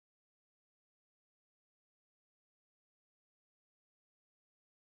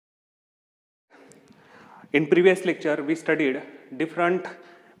In previous lecture, we studied different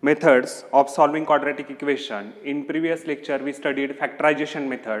methods of solving quadratic equation. In previous lecture, we studied factorization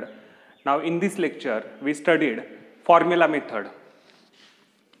method. Now, in this lecture, we studied formula method.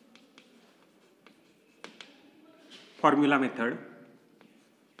 Formula method.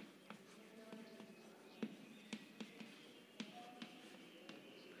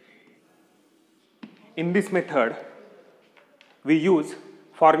 In this method, we use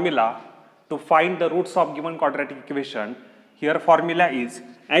formula to find the roots of given quadratic equation. Here formula is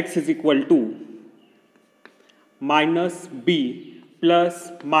x is equal to minus b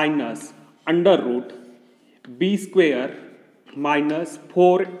plus minus under root b square minus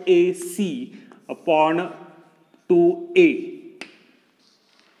 4ac upon 2a.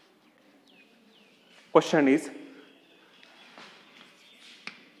 Question is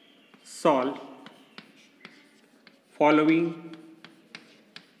solve following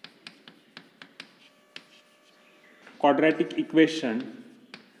quadratic equation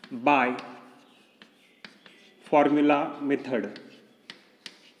by formula method.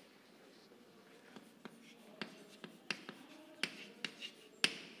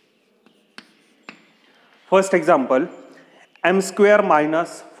 First example, m square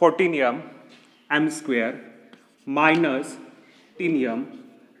minus 14m, m square minus 14m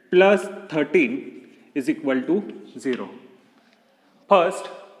plus 13 is equal to 0. First,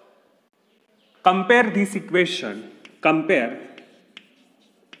 compare this equation, compare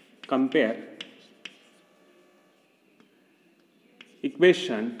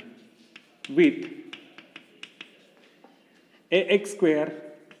equation with ax square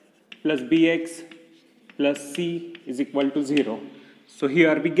plus bx plus c is equal to 0. So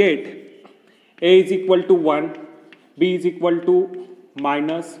here we get a is equal to 1, b is equal to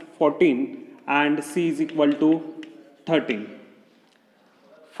minus 14 and c is equal to 13.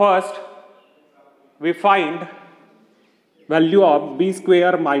 First, we find value of b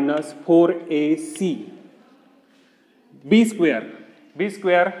square minus 4ac. b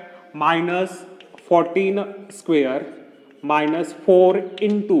square minus 14 square minus 4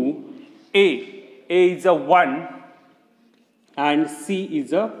 into a is a 1 and c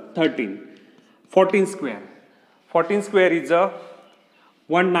is a 13. 14 square is a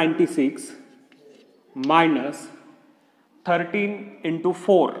 196 minus 13 into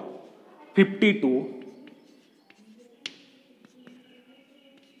 4, 52,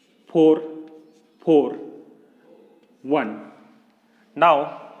 4, 4, 1.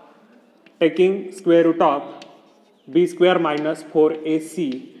 Now, taking square root of b square minus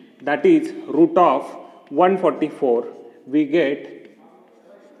 4ac, that is root of 144, we get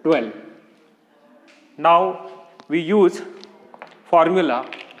 12. Now, we use formula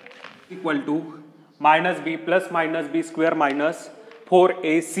equal to minus b plus minus b square minus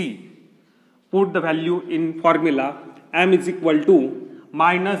 4ac. Put the value in formula, m is equal to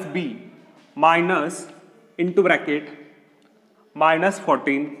minus b minus into bracket minus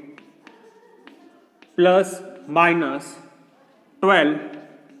 14 plus minus 12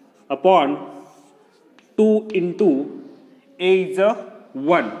 upon 2 into a is a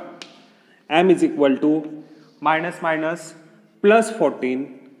 1. M is equal to minus minus plus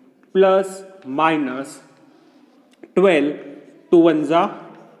 14 plus minus 12, 2 ones are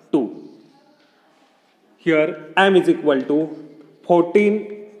 2. Here m is equal to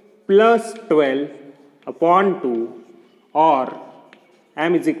 14 plus 12 upon 2, or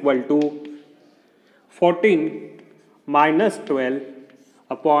m is equal to 14 minus 12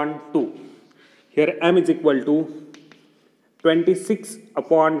 upon 2. Here m is equal to 26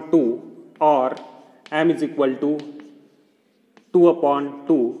 upon 2, or m is equal to 2 upon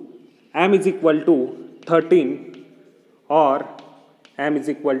 2. M is equal to 13 or m is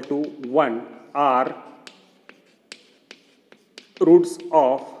equal to 1 are roots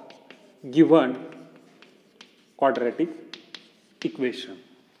of given quadratic equation.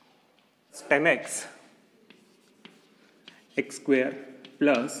 10x x square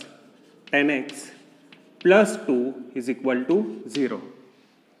plus 10x plus 2 is equal to 0.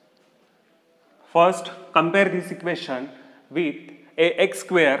 First, compare this equation with ax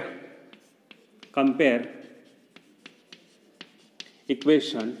square. Compare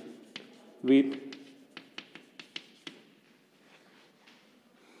equation with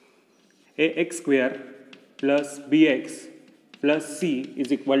ax square plus bx plus c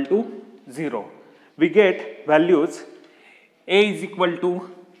is equal to 0. We get values a is equal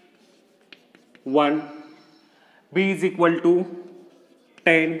to 1, b is equal to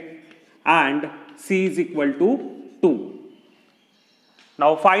 10 and c is equal to 2.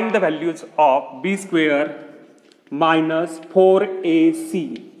 Now find the values of b square minus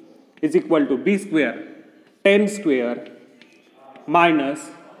 4ac is equal to b square. 10 square minus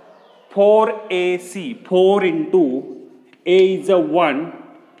 4ac. 4 into a is a 1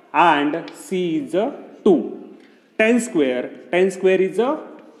 and c is a 2. 10 square is a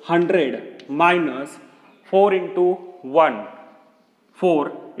 100 minus 4 into 1.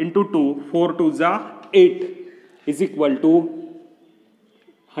 4 into 2, 4 2 is a 8 is equal to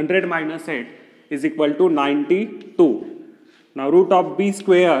 100 minus 8 is equal to 92. Now root of b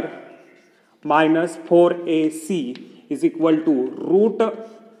square minus 4ac is equal to root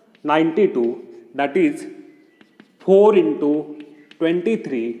 92, that is 4 into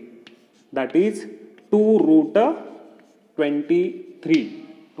 23, that is 2 root 23.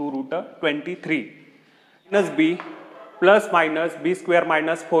 2 root 23 minus b plus minus b square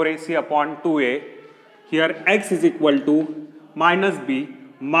minus 4ac upon 2a. Here x is equal to minus b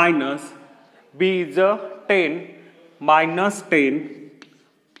is a 10 minus 10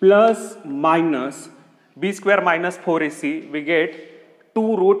 plus minus b square minus 4ac, we get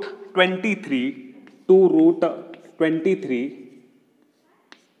 2 root 23. 2 root 23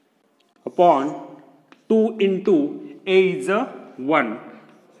 upon 2 into a is a 1.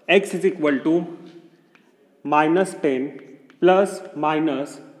 X is equal to minus 10 plus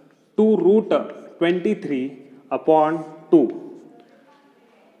minus 2 root 23 upon 2.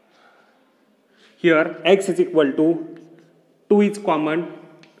 Here x is equal to 2 is common,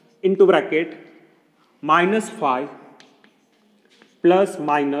 into bracket minus 5 plus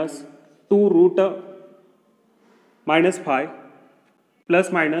minus 2 root minus 5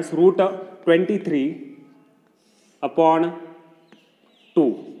 plus minus root 23 upon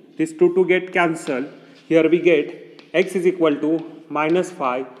 2. This 2 get cancelled. Here we get x is equal to minus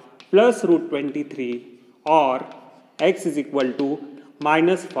 5 plus root 23, or x is equal to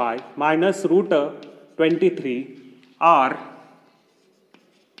minus 5 minus root 23 are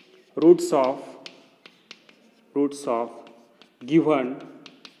roots of given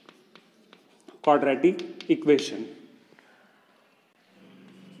quadratic equation.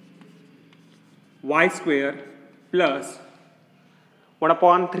 Y square plus 1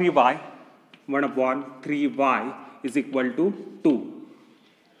 upon 3y is equal to 2.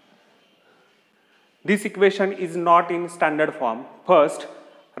 This equation is not in standard form. First,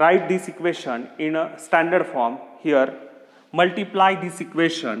 write this equation in a standard form. Here, multiply this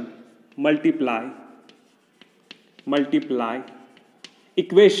equation, multiply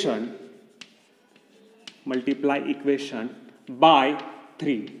equation by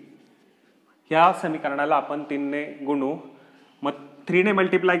 3. ह्या समीकरणाला आपण 3 ने गुणू. मग 3 ने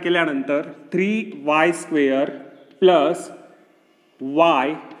multiply केल्यानंतर 3y square plus y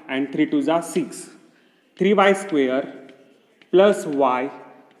and 3 2 जा 6. 3y square plus y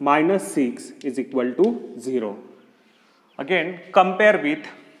minus 6 is equal to 0. Again, compare with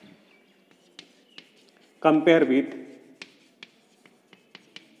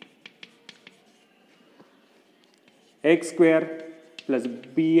x square plus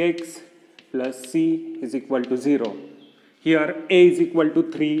bx plus c is equal to 0. Here a is equal to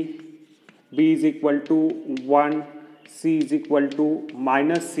 3, b is equal to 1, c is equal to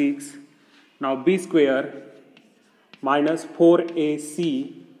minus 6. Now b square minus 4ac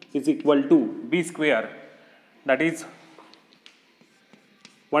is equal to b square, that is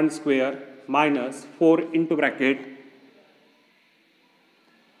 1 square minus 4 into bracket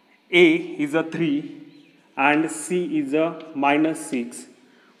a is a 3 and c is a minus 6.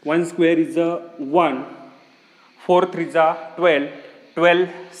 1 square is a 1, 4 3 is a 12, 12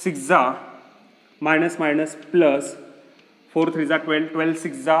 6 is a minus minus plus 4 3 is a 12, 12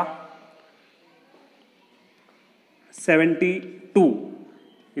 6 is a 72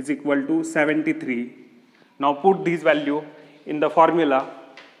 is equal to 73. Now put this value in the formula.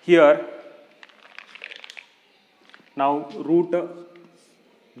 Here now root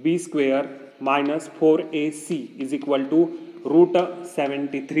b square minus 4ac is equal to root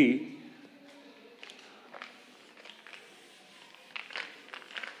 73.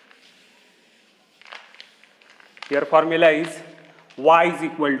 Here formula is y is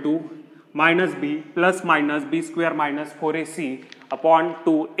equal to minus b plus minus b square minus 4ac upon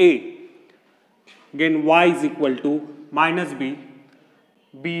 2a. Again y is equal to minus b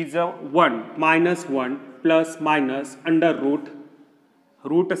is a 1 minus 1 plus minus under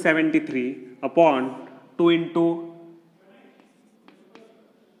root 73 upon 2 into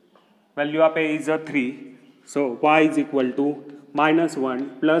value of a is a 3. So y is equal to minus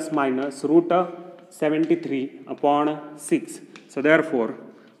 1 plus minus root 73 upon 6. So therefore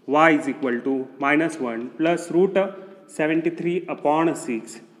y is equal to minus 1 plus root 73 upon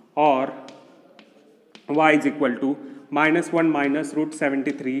 6, or y is equal to minus 1 minus root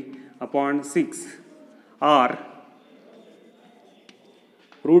 73 upon 6, are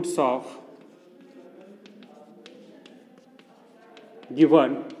roots of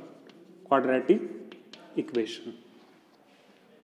given quadratic equation.